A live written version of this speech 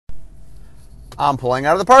I'm pulling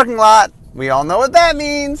out of the parking lot. We all know what that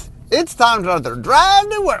means. It's time for another drive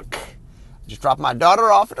to work. Just dropped my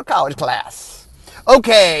daughter off at her college class.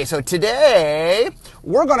 Okay, so today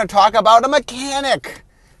we're going to talk about a mechanic,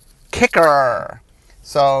 kicker.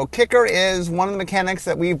 So kicker is one of the mechanics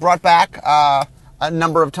that we've brought back a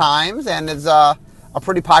number of times, and is a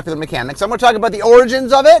pretty popular mechanic. So I'm going to talk about the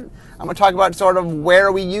origins of it. I'm going to talk about sort of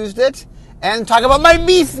where we used it, and talk about my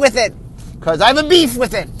beef with it, because I have a beef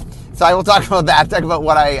with it. So I will talk about that, talk about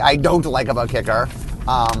what I don't like about kicker.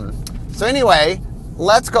 So anyway,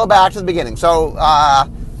 let's go back to the beginning. So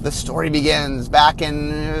the story begins back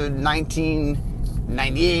in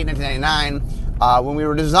 1998, 1999, when we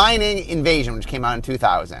were designing Invasion, which came out in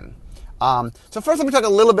 2000. So first let me talk a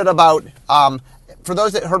little bit about, for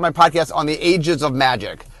those that heard my podcast on the ages of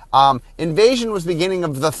Magic, Invasion was the beginning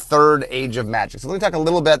of the third age of Magic. So let me talk a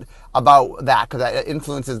little bit about that, because that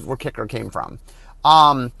influences where kicker came from.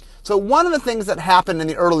 So one of the things that happened in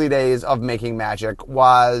the early days of making Magic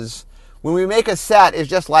was when we make a set, it's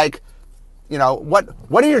just like, you know, what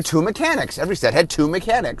are your two mechanics? Every set had two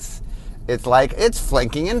mechanics. It's like, it's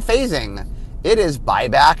flanking and phasing. It is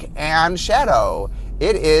buyback and shadow.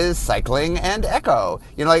 It is cycling and echo.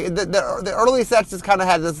 You know, like the early sets just kind of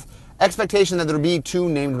had this expectation that there would be two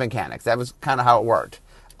named mechanics. That was kind of how it worked.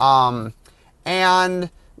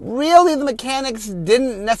 And really the mechanics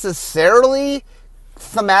didn't necessarily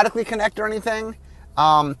thematically connect or anything.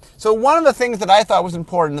 So one of the things that I thought was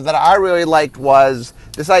important, that I really liked, was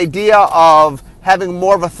this idea of having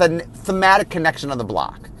more of a thematic connection of the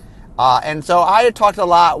block. And so I had talked a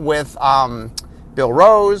lot with Bill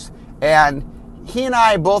Rose, and he and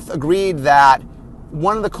I both agreed that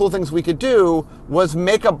one of the cool things we could do was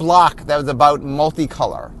make a block that was about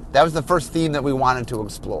multicolor. That was the first theme that we wanted to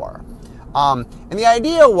explore. And the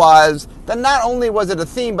idea was that not only was it a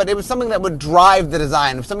theme, but it was something that would drive the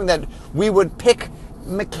design. It was something that we would pick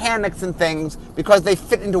mechanics and things because they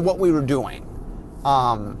fit into what we were doing.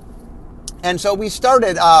 And so we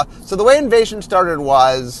started, so the way Invasion started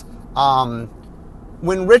was,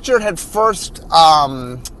 when Richard had first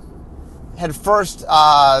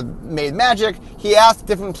made Magic, he asked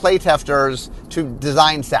different playtesters to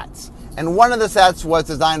design sets. And one of the sets was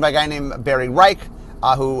designed by a guy named Barry Reich,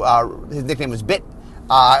 who his nickname was Bit.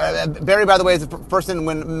 Barry, by the way, is the person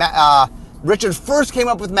when Richard first came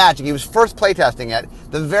up with Magic. He was first playtesting it.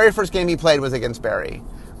 The very first game he played was against Barry.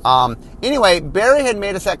 Anyway, Barry had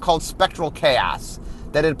made a set called Spectral Chaos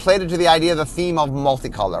that had played into the idea of the theme of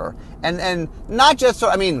multicolor. And not just so,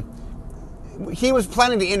 I mean, he was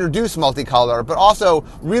planning to introduce multicolor, but also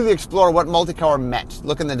really explore what multicolor meant,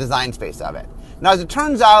 look in the design space of it. Now, as it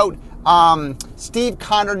turns out, Steve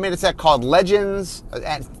Conrad made a set called Legends,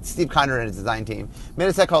 and Steve Conrad and his design team made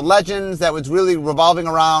a set called Legends that was really revolving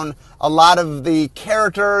around a lot of the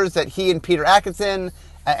characters that he and Peter Atkinson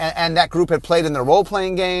and that group had played in their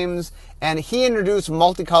role-playing games, and he introduced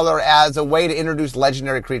multicolor as a way to introduce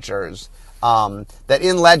legendary creatures. That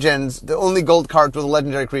in Legends, the only gold cards were the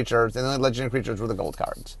legendary creatures, and the only legendary creatures were the gold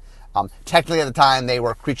cards. Technically at the time, they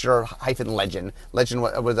were creature-legend. Legend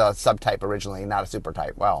was a subtype originally, not a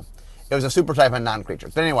supertype. Well, it was a supertype of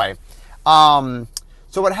non-creatures. But anyway, so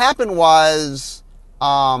what happened was,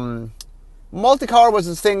 multicolor was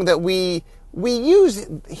this thing that we use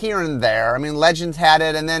here and there. I mean, Legends had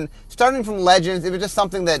it, and then starting from Legends, it was just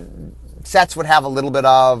something that sets would have a little bit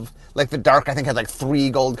of. Like the Dark, I think, had like 3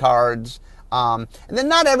 gold cards. And then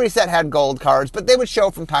not every set had gold cards, but they would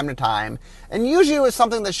show from time to time. And usually it was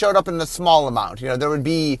something that showed up in a small amount. You know, there would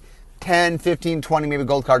be 10, 15, 20 maybe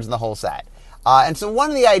gold cards in the whole set. And so one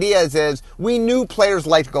of the ideas is we knew players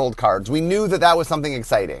liked gold cards. We knew that that was something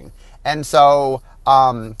exciting. And so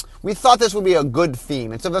we thought this would be a good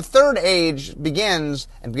theme. And so the third age begins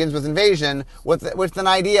with Invasion with an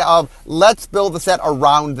idea of let's build the set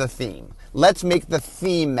around the theme. Let's make the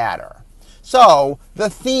theme matter. So the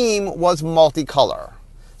theme was multicolor.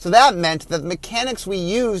 So that meant that the mechanics we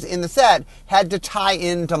used in the set had to tie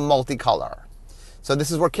into multicolor. So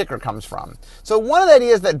this is where kicker comes from. So one of the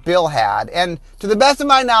ideas that Bill had, and to the best of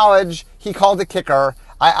my knowledge, he called it kicker.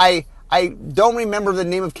 I don't remember the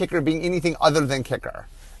name of kicker being anything other than kicker.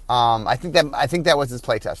 I think that was his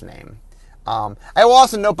playtest name. I will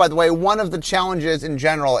also note, by the way, one of the challenges in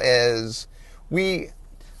general is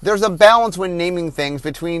there's a balance when naming things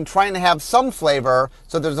between trying to have some flavor,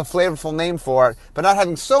 so there's a flavorful name for it, but not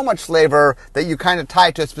having so much flavor that you kind of tie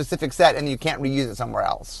it to a specific set and you can't reuse it somewhere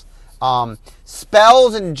else.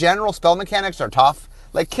 Spells in general, spell mechanics are tough.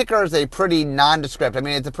 Like kicker is a pretty nondescript. I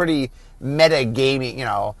mean, it's a pretty meta gaming. You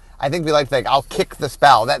know, I think we like to think I'll kick the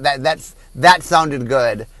spell. That sounded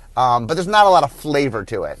good, but there's not a lot of flavor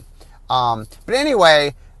to it. But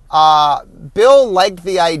anyway, Bill liked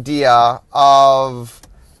the idea of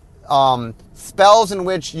spells in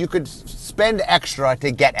which you could spend extra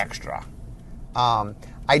to get extra.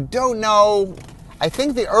 I don't know. I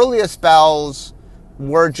think the earliest spells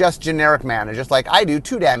were just generic mana, just like I do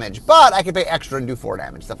 2 damage, but I could pay extra and do 4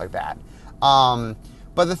 damage, stuff like that.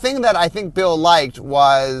 But the thing that I think Bill liked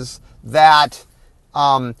was that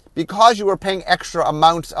because you were paying extra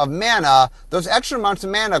amounts of mana, those extra amounts of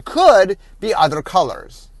mana could be other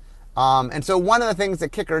colors. And so one of the things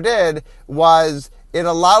that Kicker did was it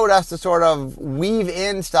allowed us to sort of weave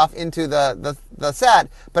in stuff into the set,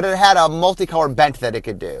 but it had a multicolored bent that it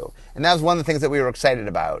could do. And that was one of the things that we were excited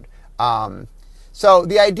about. So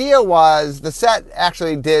the idea was the set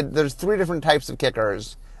actually there's 3 different types of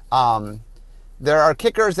kickers. There are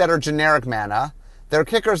kickers that are generic mana. There are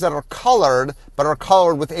kickers that are colored, but are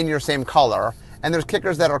colored within your same color. And there's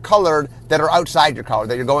kickers that are colored that are outside your color,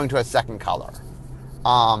 that you're going to a second color.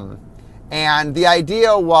 And the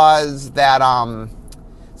idea was that,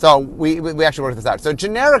 so we actually worked this out. So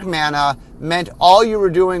generic mana meant all you were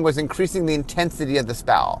doing was increasing the intensity of the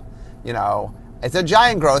spell. You know, it's a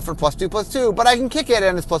giant growth for +2/+2, but I can kick it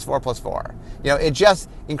and it's +4/+4. You know, it just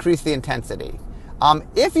increased the intensity.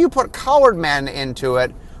 If you put colored mana into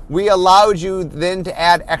it, we allowed you then to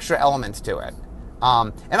add extra elements to it.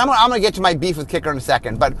 And I'm going to get to my beef with Kicker in a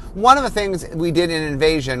second, but one of the things we did in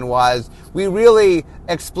Invasion was we really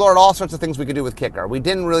explored all sorts of things we could do with Kicker. We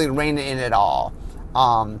didn't really rein it in at all.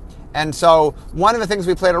 And so one of the things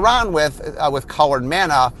we played around with colored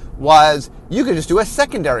mana was you could just do a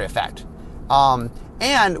secondary effect.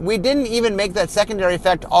 And we didn't even make that secondary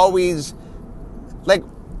effect always, like,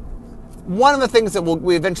 one of the things that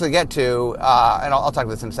we eventually get to, and I'll talk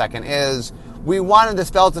about this in a second, is we wanted the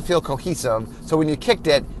spell to feel cohesive. So when you kicked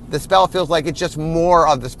it, the spell feels like it's just more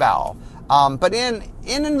of the spell. But in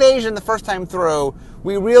Invasion, the first time through,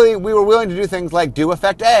 we were willing to do things like do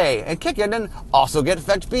effect A and kick it and also get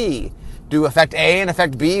effect B. Do effect A and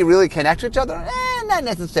effect B really connect to each other? Not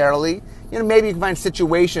necessarily. You know, maybe you can find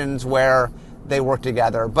situations where they work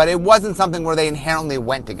together, but it wasn't something where they inherently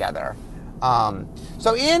went together.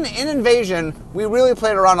 So in Invasion, we really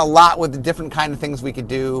played around a lot with the different kind of things we could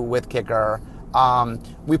do with Kicker.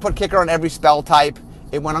 We put Kicker on every spell type.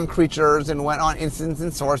 It went on creatures and went on instants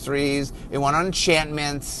and sorceries. It went on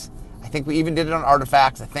enchantments. I think we even did it on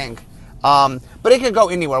artifacts, I think. But it could go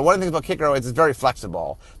anywhere. One of the things about Kicker is it's very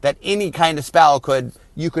flexible, that any kind of spell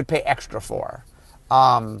you could pay extra for.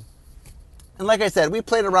 And like I said, we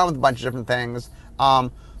played around with a bunch of different things.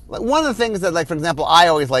 One of the things that, like, for example, I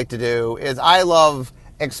always like to do is I love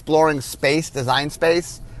exploring space, design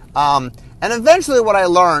space. And eventually what I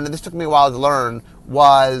learned, and this took me a while to learn,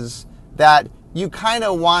 was that you kind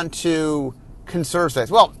of want to conserve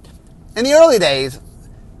space. Well, in the early days,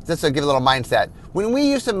 just to give a little mindset, when we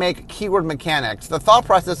used to make keyword mechanics, the thought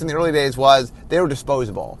process in the early days was they were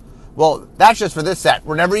disposable. Well, that's just for this set.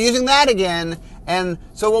 We're never using that again. And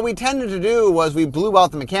so what we tended to do was we blew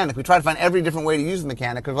out the mechanic. We tried to find every different way to use the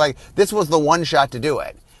mechanic because, like, this was the one shot to do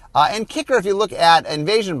it. And Kicker, if you look at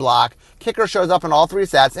Invasion block, Kicker shows up in all 3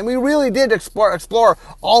 sets, and we really did explore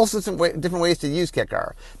all sorts of different ways to use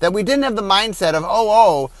Kicker. That we didn't have the mindset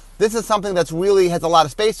of, this is something that's really has a lot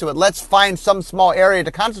of space to it. Let's find some small area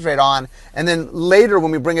to concentrate on, and then later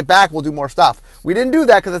when we bring it back, we'll do more stuff. We didn't do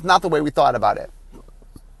that because it's not the way we thought about it.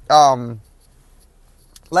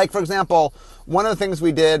 Like, for example, one of the things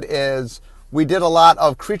we did is we did a lot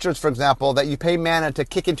of creatures, for example, that you pay mana to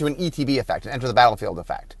kick into an ETB effect, an enter the battlefield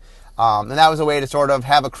effect. And that was a way to sort of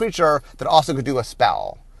have a creature that also could do a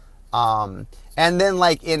spell. And then,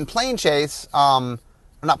 like, in Plane Chase, not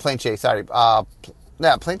Plane Chase, sorry.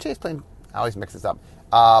 Plane Chase? I always mix this up.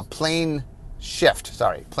 Plane Shift,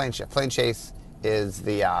 sorry. Plane Shift. Plane Chase is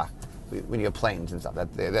the, when you have planes and stuff.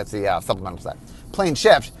 That's the supplemental set. Plane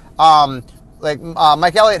Shift.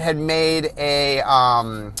 Mike Elliott had made it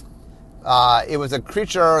was a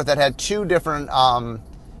creature that had two different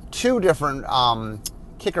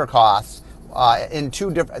kicker costs in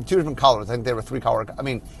two different colors. I think there were 3 color. I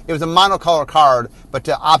mean, it was a monocolor card, but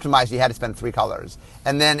to optimize, you had to spend 3 colors.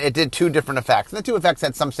 And then it did 2 different effects. And the 2 effects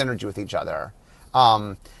had some synergy with each other.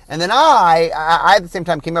 And then I at the same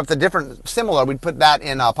time came up with a different, similar. We'd put that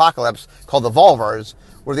in Apocalypse called the Volvers,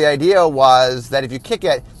 where the idea was that if you kick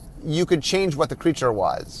it, you could change what the creature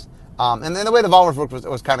was. And then the way the Volvers worked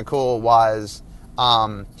was kind of cool was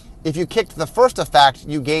if you kicked the first effect,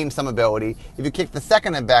 you gained some ability. If you kicked the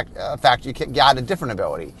second effect, you got a different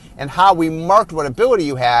ability. And how we marked what ability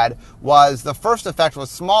you had was the first effect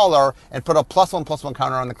was smaller and put a +1/+1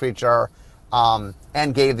 counter on the creature.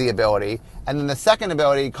 and gave the ability. And then the second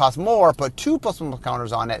ability cost more, put 2 +1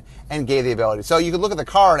 counters on it, and gave the ability. So you could look at the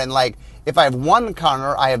card and like, if I have 1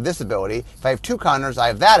 counter, I have this ability. If I have 2 counters, I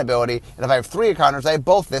have that ability. And if I have 3 counters, I have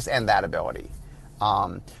both this and that ability.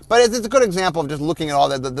 But it's a good example of just looking at all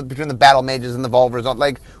between the battle mages and the Volvers.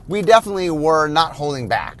 Like, we definitely were not holding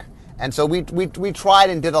back. And so we tried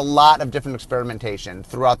and did a lot of different experimentation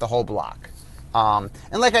throughout the whole block. And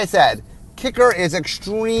like I said, Kicker is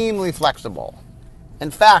extremely flexible.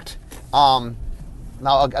 In fact, now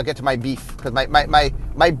I'll get to my beef, because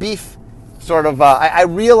my beef sort of, I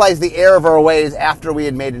realized the error of our ways after we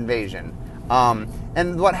had made Invasion.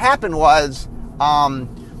 And what happened was,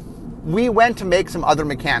 we went to make some other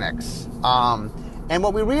mechanics. And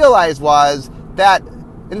what we realized was that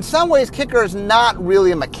in some ways, Kicker is not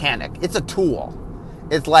really a mechanic. It's a tool.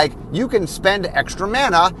 It's like you can spend extra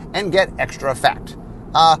mana and get extra effect.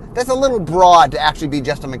 That's a little broad to actually be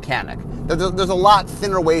just a mechanic. There's a lot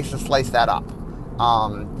thinner ways to slice that up.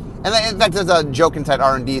 And in fact, there's a joke inside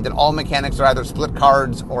R&D that all mechanics are either split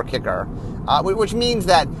cards or Kicker, which means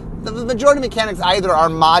that the majority of mechanics either are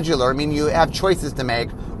modular, meaning you have choices to make,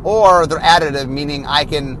 or they're additive, meaning I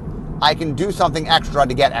can do something extra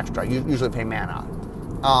to get extra, usually pay mana.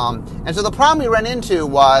 And so the problem we ran into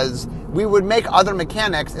was we would make other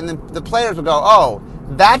mechanics, and then the players would go, oh,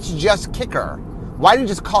 that's just Kicker. Why didn't you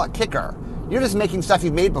just call it Kicker? You're just making stuff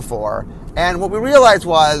you've made before. And what we realized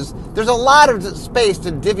was there's a lot of space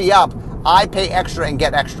to divvy up, I pay extra and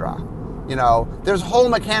get extra. You know, there's whole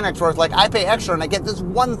mechanics where it's like, I pay extra and I get this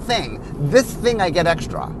one thing. This thing I get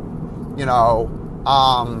extra. You know,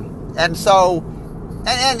 and so,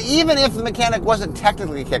 and even if the mechanic wasn't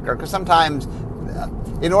technically Kicker, because sometimes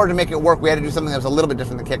in order to make it work, we had to do something that was a little bit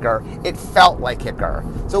different than Kicker, it felt like Kicker.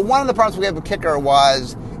 So one of the problems we had with Kicker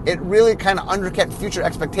was it really kind of undercut future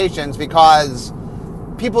expectations, because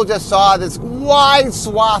people just saw this wide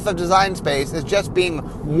swath of design space as just being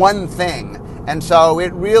one thing. And so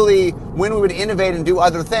it really, when we would innovate and do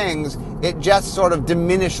other things, it just sort of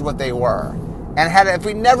diminished what they were. And if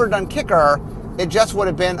we'd never done Kicker, it just would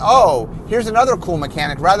have been, oh, here's another cool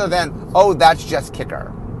mechanic, rather than, oh, that's just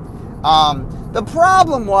Kicker. The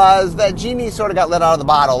problem was that Genie sort of got let out of the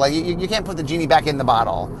bottle. Like, you can't put the Genie back in the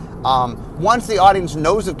bottle. Once the audience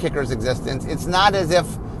knows of Kicker's existence, it's not as if,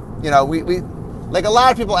 you know, we like, a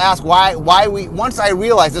lot of people ask why once I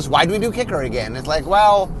realized this, why do we do Kicker again? It's like,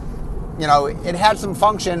 well, you know, it had some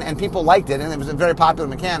function and people liked it, and it was a very popular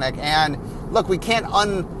mechanic. And look,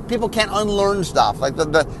 people can't unlearn stuff. Like,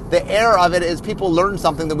 the error of it is people learn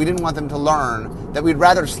something that we didn't want them to learn, that we'd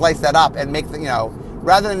rather slice that up and make, you know,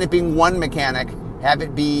 rather than it being one mechanic, have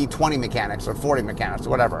it be 20 mechanics or 40 mechanics or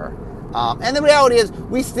whatever. And the reality is,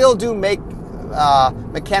 we still do make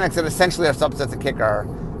mechanics that essentially are subsets of Kicker.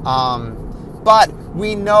 But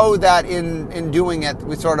we know that in doing it,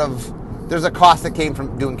 there's a cost that came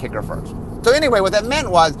from doing Kicker first. So anyway, what that meant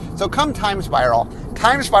was, so come Time Spiral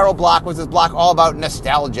block was this block all about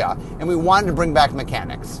nostalgia, and we wanted to bring back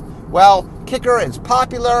mechanics. Well, Kicker is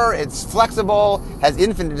popular, it's flexible, has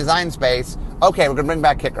infinite design space. Okay, we're going to bring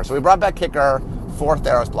back Kicker. So we brought back Kicker for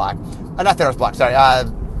Theros block. Not Theros block, sorry,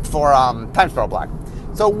 for Time Spiral block.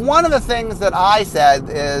 So one of the things that I said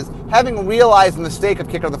is, having realized the mistake of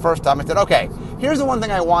Kicker the first time, I said, okay, here's the one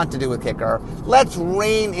thing I want to do with Kicker. Let's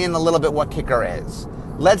rein in a little bit what Kicker is.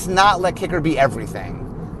 Let's not let Kicker be everything.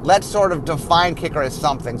 Let's sort of define Kicker as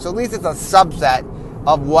something. So at least it's a subset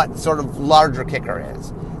of what sort of larger Kicker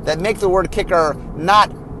is. That makes the word Kicker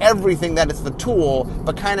not everything that it's the tool,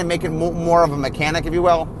 but kind of make it more of a mechanic, if you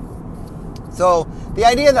will. So the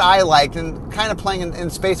idea that I liked, and kind of playing in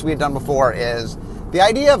space we had done before, is the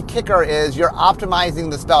idea of Kicker is you're optimizing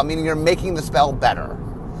the spell, meaning you're making the spell better.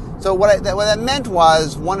 So what that meant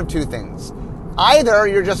was one of two things. Either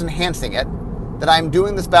you're just enhancing it, that I'm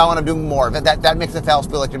doing the spell and I'm doing more of it, that makes the spell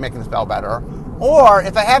feel like you're making the spell better. Or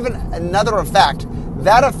if I have another effect,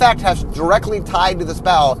 that effect has directly tied to the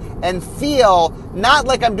spell and feel not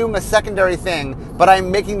like I'm doing a secondary thing, but I'm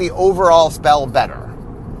making the overall spell better.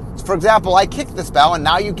 So for example, I kick the spell and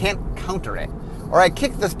now you can't counter it. Or I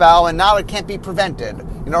kick the spell and now it can't be prevented.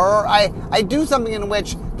 You know, or I do something in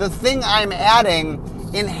which the thing I'm adding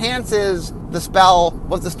enhances the spell,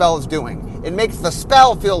 what the spell is doing. It makes the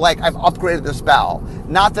spell feel like I've upgraded the spell,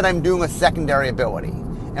 not that I'm doing a secondary ability.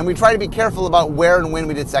 And we try to be careful about where and when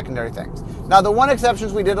we did secondary things. Now, the one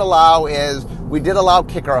exceptions we did allow is we did allow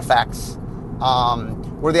Kicker effects,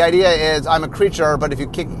 where the idea is I'm a creature, but if you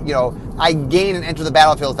kick, you know, I gain an enter the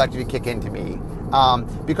battlefield effect if you kick into me.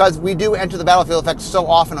 Because we do enter the battlefield effect so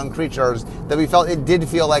often on creatures that we felt it did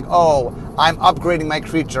feel like, oh, I'm upgrading my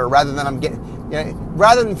creature rather than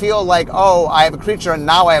rather than feel like, oh, I have a creature and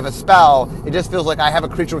now I have a spell, it just feels like I have a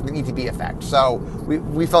creature with an ETB effect. So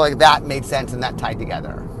we felt like that made sense and that tied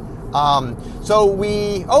together. I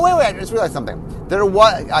just realized something.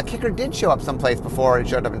 Kicker did show up someplace before it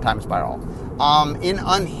showed up in Time Spiral. In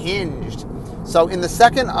Unhinged. So in the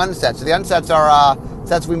second unset, so the unsets are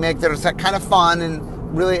sets we make that are kind of fun and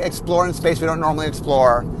really explore in space we don't normally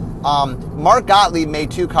explore. Mark Gottlieb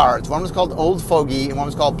made 2 cards. One was called Old Fogey and one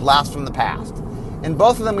was called Blast from the Past. And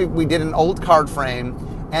both of them we did an old card frame,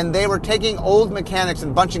 and they were taking old mechanics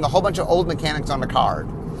and bunching a whole bunch of old mechanics on a card.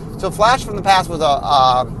 So Flash from the Past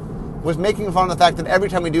was making fun of the fact that every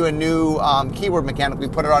time we do a new keyword mechanic, we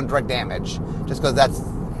put it on direct damage, just because that's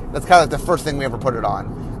kind of like the first thing we ever put it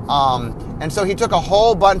on. And so he took a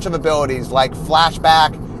whole bunch of abilities like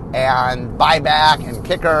Flashback and Buyback and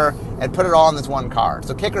Kicker and put it all on this one card.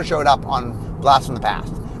 So Kicker showed up on Blast from the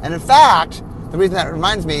Past. And in fact, the reason that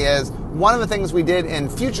reminds me is one of the things we did in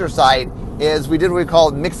Future Sight is we did what we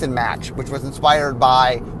called Mix and Match, which was inspired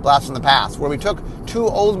by Blast from the Past, where we took 2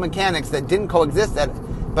 old mechanics that didn't coexist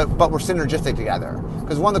but were synergistic together.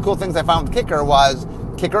 Because one of the cool things I found with Kicker was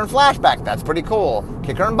Kicker and Flashback, that's pretty cool.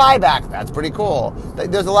 Kicker and Buyback, that's pretty cool.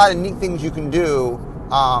 There's a lot of neat things you can do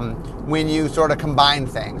when you sort of combine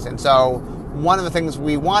things. And so one of the things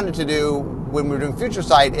we wanted to do when we were doing Future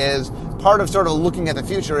Sight is part of sort of looking at the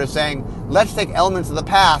future is saying, let's take elements of the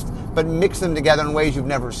past, but mix them together in ways you've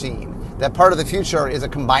never seen. That part of the future is a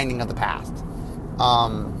combining of the past.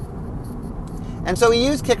 And so we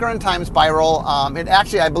used Kicker and Time Spiral. It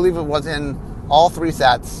actually, I believe it was in all 3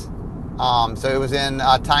 sets. So it was in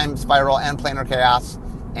Time Spiral and Planar Chaos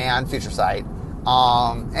and Future Sight.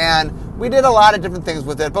 And we did a lot of different things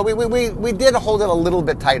with it, but we did hold it a little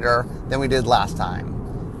bit tighter than we did last time.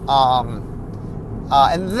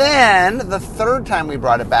 And then the third time we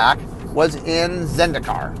brought it back was in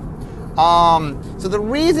Zendikar. So the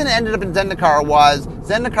reason it ended up in Zendikar was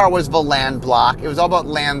the land block. It was all about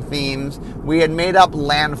land themes. We had made up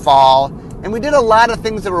landfall, and we did a lot of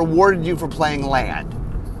things that rewarded you for playing land.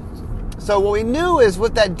 So what we knew is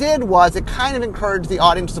what that did was it kind of encouraged the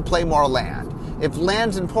audience to play more land. If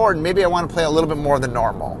land's important, maybe I want to play a little bit more than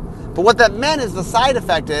normal. But what that meant is the side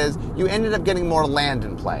effect is you ended up getting more land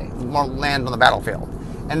in play, more land on the battlefield.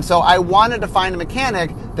 And so I wanted to find a mechanic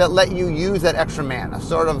that let you use that extra mana.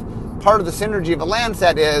 Sort of part of the synergy of a land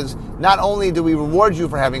set is not only do we reward you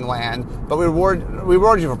for having land, but we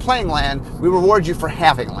reward you for playing land, we reward you for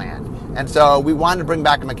having land. And so we wanted to bring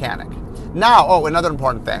back a mechanic. Now, another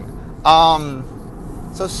important thing.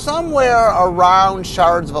 So somewhere around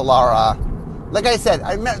Shards of Alara, like I said,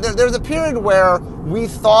 there's a period where we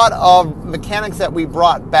thought of mechanics that we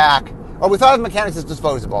brought back, or we thought of mechanics as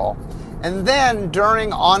disposable. And then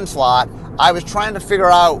during Onslaught, I was trying to figure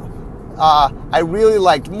out, I really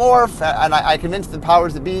liked Morph, and I convinced the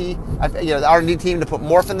powers that be, the R&D team to put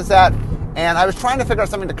Morph in the set, and I was trying to figure out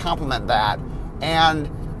something to complement that. And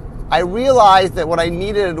I realized that what I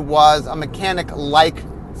needed was a mechanic like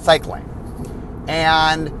cycling.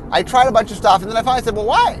 And I tried a bunch of stuff, and then I finally said, well,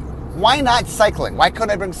 why? Why not cycling? Why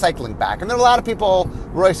couldn't I bring cycling back? And there are a lot of people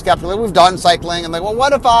really skeptical. We've done cycling, and like, well,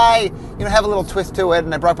 what if I, have a little twist to it?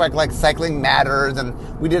 And I brought back like Cycling Matters, and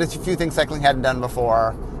we did a few things cycling hadn't done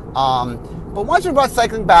before. But once we brought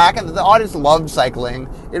cycling back, and the audience loved cycling,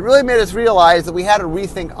 it really made us realize that we had to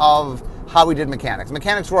rethink of how we did mechanics.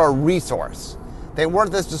 Mechanics were a resource. They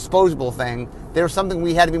weren't this disposable thing. They were something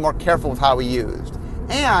we had to be more careful with how we used.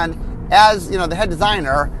 And as the head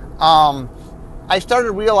designer, I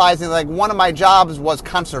started realizing like one of my jobs was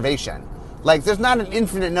conservation. Like there's not an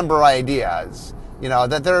infinite number of ideas,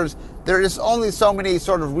 that there is only so many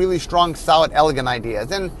sort of really strong, solid, elegant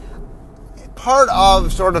ideas. And part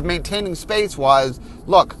of sort of maintaining space was,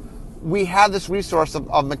 look, we have this resource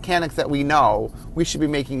of mechanics that we know, we should be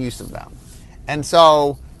making use of them. And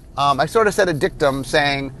so I sort of said a dictum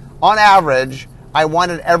saying, on average, I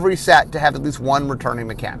wanted every set to have at least one returning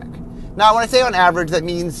mechanic. Now, when I say on average, that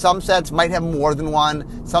means some sets might have more than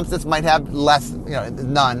one, some sets might have less,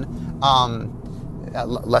 none.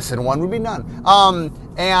 Less than one would be none. That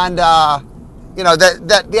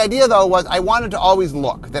the idea though was I wanted to always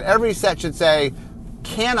look, that every set should say,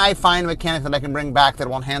 can I find a mechanic that I can bring back that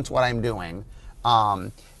will enhance what I'm doing?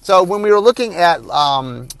 So when we were looking at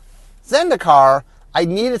Zendikar, I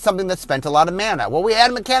needed something that spent a lot of mana. Well, we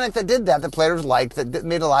had a mechanic that did that players liked, that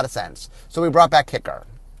made a lot of sense. So we brought back Kicker.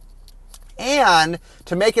 And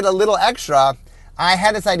to make it a little extra, I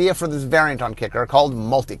had this idea for this variant on Kicker called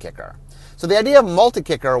Multi-Kicker. So the idea of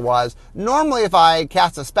Multi-Kicker was, normally if I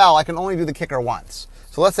cast a spell, I can only do the Kicker once.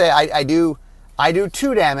 So let's say I do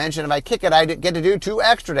 2 damage, and if I kick it, I get to do 2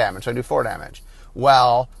 extra damage, so I do 4 damage.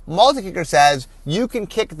 Well, multi-kicker says you can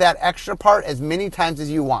kick that extra part as many times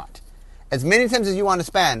as you want. As many times as you want to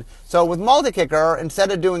spend. So with multi-kicker,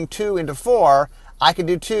 instead of doing 2 into 4, I can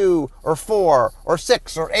do 2 or 4 or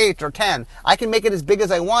 6 or 8 or 10. I can make it as big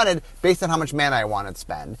as I wanted based on how much mana I wanted to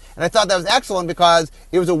spend. And I thought that was excellent because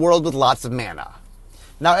it was a world with lots of mana.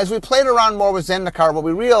 Now, as we played around more with Zendikar, what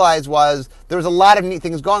we realized was there was a lot of neat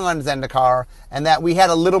things going on in Zendikar, and that we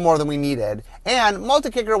had a little more than we needed. And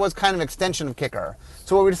multi-kicker was kind of an extension of kicker.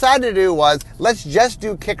 So what we decided to do was, let's just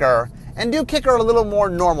do kicker, and do kicker a little more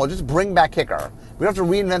normal. Just bring back kicker. We don't have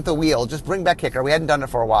to reinvent the wheel. Just bring back kicker. We hadn't done it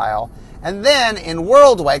for a while. And then in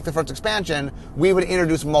Worldwake, the first expansion, we would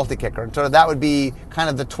introduce multi-kicker. And so that would be kind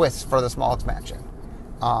of the twist for the small expansion.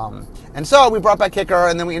 And so we brought back kicker,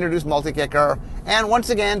 and then we introduced multi-kicker, and once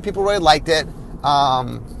again, people really liked it.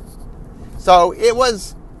 So it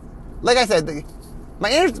was, like I said,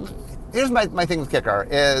 here's my thing with kicker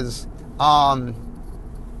is, let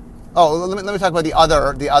me talk about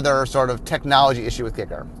the other sort of technology issue with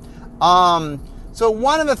kicker. So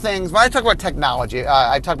one of the things, when I talk about technology,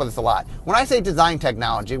 I talk about this a lot. When I say design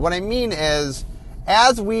technology, what I mean is,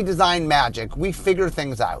 as we design Magic, we figure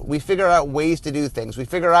things out. We figure out ways to do things. We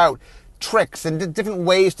figure out tricks and different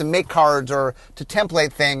ways to make cards or to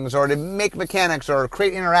template things or to make mechanics or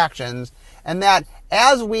create interactions. And that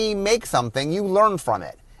as we make something, you learn from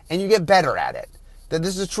it and you get better at it. That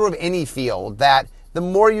this is true of any field, that the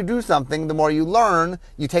more you do something, the more you learn,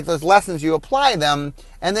 you take those lessons, you apply them,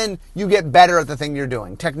 and then you get better at the thing you're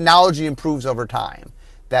doing. Technology improves over time.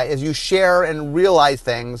 That as you share and realize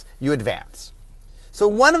things, you advance. So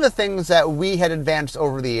one of the things that we had advanced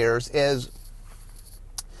over the years is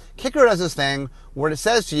Kicker does this thing where it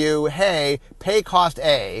says to you, hey, pay cost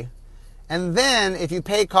A, and then if you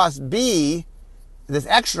pay cost B, this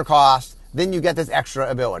extra cost, then you get this extra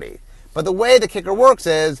ability. But the way the Kicker works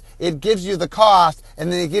is it gives you the cost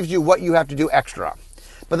and then it gives you what you have to do extra.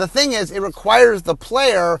 But the thing is, it requires the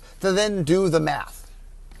player to then do the math.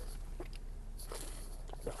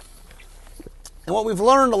 And what we've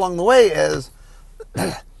learned along the way is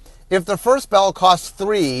if the first spell costs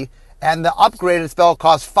 3 and the upgraded spell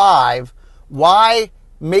costs 5, why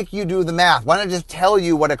make you do the math? Why not just tell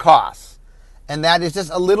you what it costs? And that is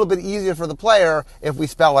just a little bit easier for the player if we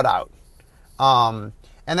spell it out.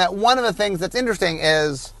 And that one of the things that's interesting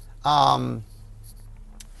is, we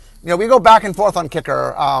go back and forth on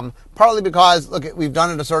Kicker, partly because, look, we've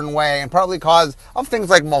done it a certain way, and partly because of things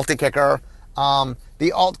like multi-Kicker.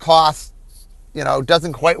 The alt cost,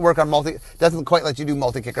 doesn't quite work on doesn't quite let you do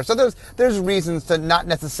multi-Kicker. So there's reasons to not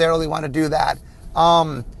necessarily want to do that.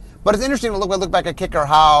 But it's interesting to look back at Kicker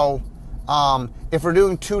how, if we're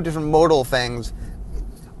doing 2 different modal things,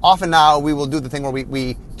 often now we will do the thing where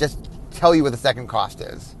we just tell you what the second cost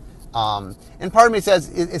is. And part of me says,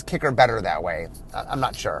 is Kicker better that way? I'm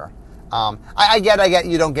not sure. I get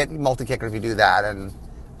you don't get multi-Kicker if you do that. And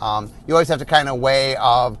you always have to kind of weigh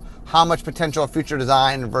of how much potential future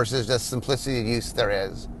design versus just simplicity of use there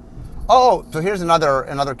is. Oh, so here's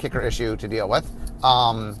another Kicker issue to deal with. So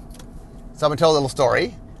I'm going to tell a little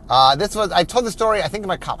story. I told the story, I think, in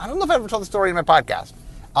my I don't know if I ever told the story in my podcast.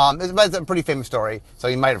 It's a pretty famous story, so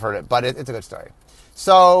you might have heard it, but it's a good story.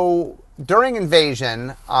 So during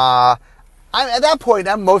Invasion, at that point,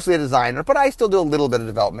 I'm mostly a designer, but I still do a little bit of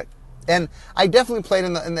development. And I definitely played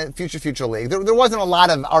in the Future League. There wasn't a lot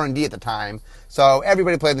of R&D at the time, so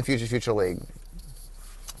everybody played in the Future League.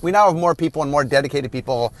 We now have more people and more dedicated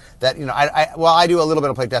people that, I do a little bit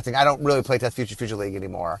of playtesting. I don't really playtest Future League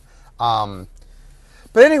anymore.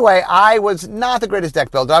 But anyway, I was not the greatest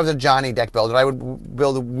deck builder. I was a Johnny deck builder. I would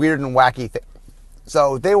build weird and wacky things.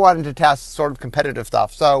 So they wanted to test sort of competitive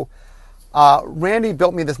stuff. So Randy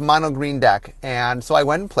built me this mono green deck, and so I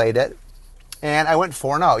went and played it, and I went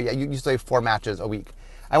 4-0. Yeah, you used to play 4 matches a week.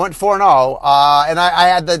 I went 4-0, and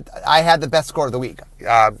I had the best score of the week.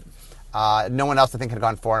 No one else I think had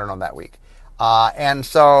gone 4-0 that week. And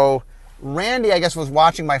so Randy, I guess, was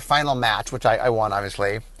watching my final match, which I won,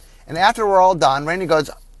 obviously. And after we're all done, Randy goes,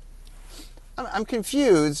 I'm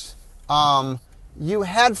confused. You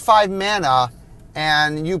had 5 mana,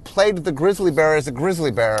 and you played the Grizzly Bear as a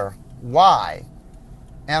Grizzly Bear. Why?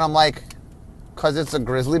 And I'm like, because it's a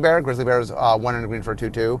Grizzly Bear. Grizzly Bear is 1 and a green for a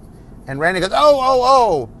 2/2. And Randy goes,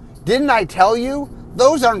 oh, didn't I tell you?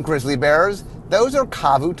 Those aren't Grizzly Bears. Those are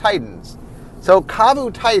Kavu Titans. So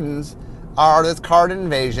Kavu Titans are this card in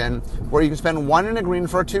Invasion where you can spend 1 and a green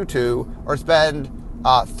for a 2/2 or spend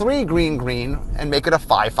 3 green and make it a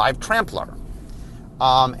 5/5 Trampler.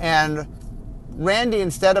 And Randy,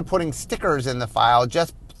 instead of putting stickers in the file,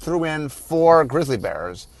 just threw in 4 Grizzly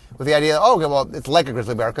Bears with the idea, it's like a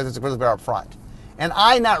Grizzly Bear because it's a Grizzly Bear up front. And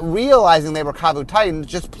I, not realizing they were Kabu-Titans,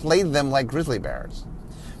 just played them like grizzly bears.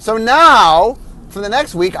 So now, for the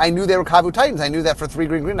next week, I knew they were Kabu-Titans. I knew that for 3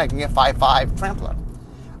 green, I can get 5/5 Trampler.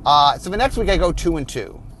 So the next week, I go 2 and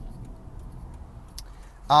 2.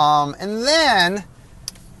 And then,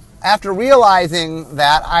 after realizing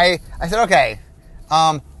that, I said, okay,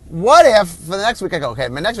 what if for the next week I go, okay,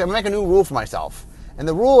 next week I'm going to make a new rule for myself. And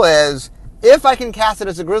the rule is, if I can cast it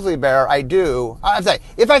as a grizzly bear, I do. I'm sorry,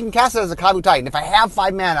 if I can cast it as a Kabu-Titan, if I have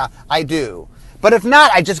 5 mana, I do. But if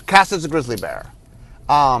not, I just cast it as a grizzly bear.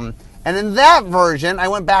 And in that version, I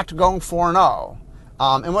went back to going 4-0.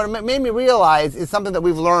 And what it made me realize is something that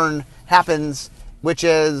we've learned happens, which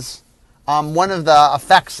is one of the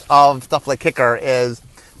effects of stuff like Kicker is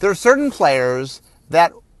there are certain players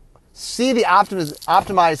that see the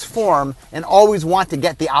optimized form and always want to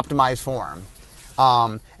get the optimized form.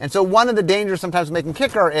 And so one of the dangers sometimes of making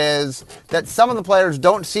Kicker is that some of the players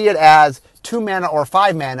don't see it as 2 mana or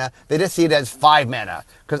 5 mana. They just see it as 5 mana.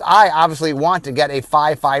 Because I obviously want to get a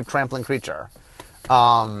 5/5 trampling creature.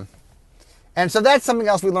 And so that's something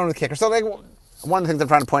else we learned with Kicker. So like, one of the things I'm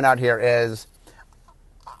trying to point out here is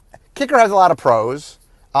Kicker has a lot of pros.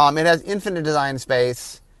 It has infinite design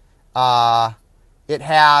space. It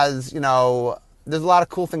has, there's a lot of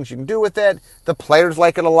cool things you can do with it. The players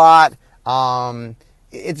like it a lot.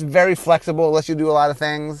 It's very flexible, lets you do a lot of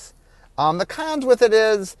things. The cons with it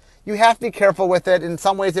is you have to be careful with it. In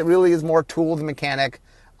some ways, it really is more tool than mechanic.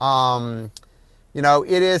 It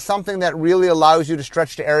is something that really allows you to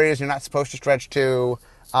stretch to areas you're not supposed to stretch to.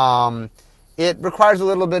 It requires a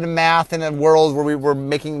little bit of math in a world where we were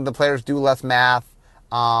making the players do less math.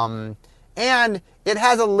 And it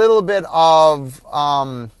has a little bit of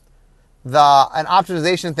an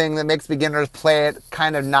optimization thing that makes beginners play it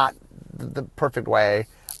kind of not the perfect way.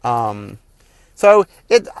 So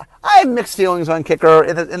I have mixed feelings on Kicker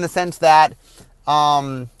in the sense that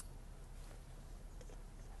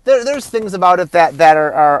there's things about it that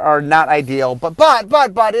are not ideal, but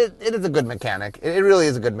it is a good mechanic. It really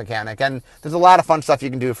is a good mechanic, and there's a lot of fun stuff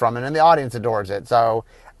you can do from it, and the audience adores it. So,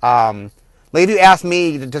 like if you ask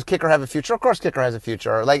me, does Kicker have a future? Of course, Kicker has a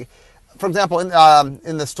future. Like, for example,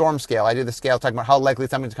 in the Storm scale, I do the scale talking about how likely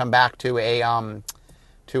something to come back to a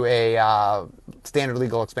standard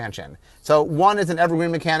legal expansion. So 1 is an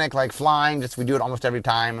evergreen mechanic like flying, just we do it almost every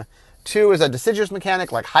time. 2 is a deciduous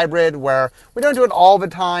mechanic like hybrid, where we don't do it all the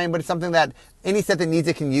time, but it's something that any set that needs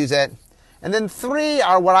it can use it. And then 3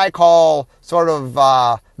 are what I call sort of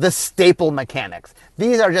the staple mechanics.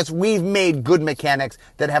 These are just, we've made good mechanics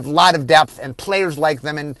that have a lot of depth and players like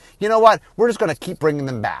them, and you know what? We're just going to keep bringing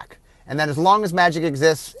them back. And then as long as Magic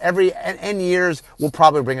exists, every N years, we'll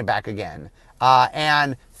probably bring it back again.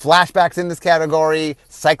 And flashbacks in this category,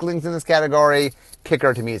 cycling's in this category,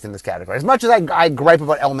 Kicker to me is in this category. As much as I gripe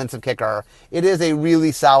about elements of Kicker, it is a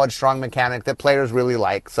really solid, strong mechanic that players really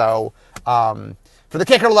like. So for the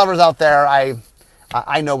Kicker lovers out there,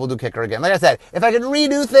 I know we'll do Kicker again. Like I said, if I could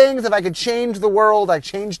redo things, if I could change the world, I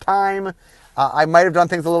change time, I might have done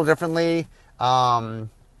things a little differently.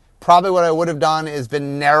 Probably what I would have done is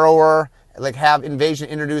been narrower, like have Invasion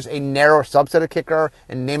introduce a narrow subset of Kicker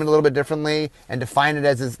and name it a little bit differently and define it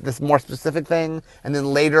as this more specific thing, and then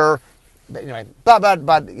later, anyway, but I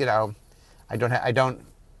don't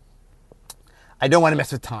want to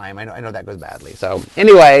mess with time. I know that goes badly. So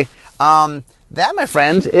anyway, that, my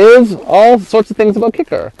friends, is all sorts of things about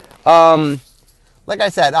Kicker. Like I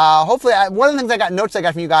said, hopefully, one of the things notes I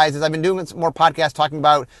got from you guys is I've been doing some more podcasts talking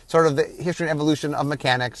about sort of the history and evolution of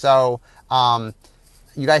mechanics. So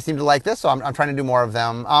you guys seem to like this, so I'm trying to do more of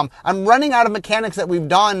them. I'm running out of mechanics that we've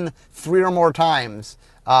done 3 or more times.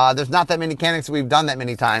 There's not that many mechanics that we've done that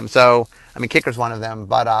many times. So, I mean, Kicker's one of them,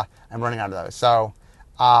 but I'm running out of those. So,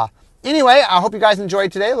 anyway, I hope you guys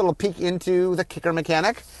enjoyed today. A little peek into the Kicker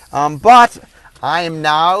mechanic. But I am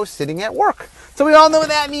now sitting at work. So we all know what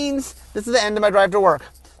that means. This is the end of my drive to work.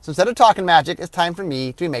 So instead of talking magic, it's time for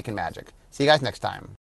me to be making magic. See you guys next time.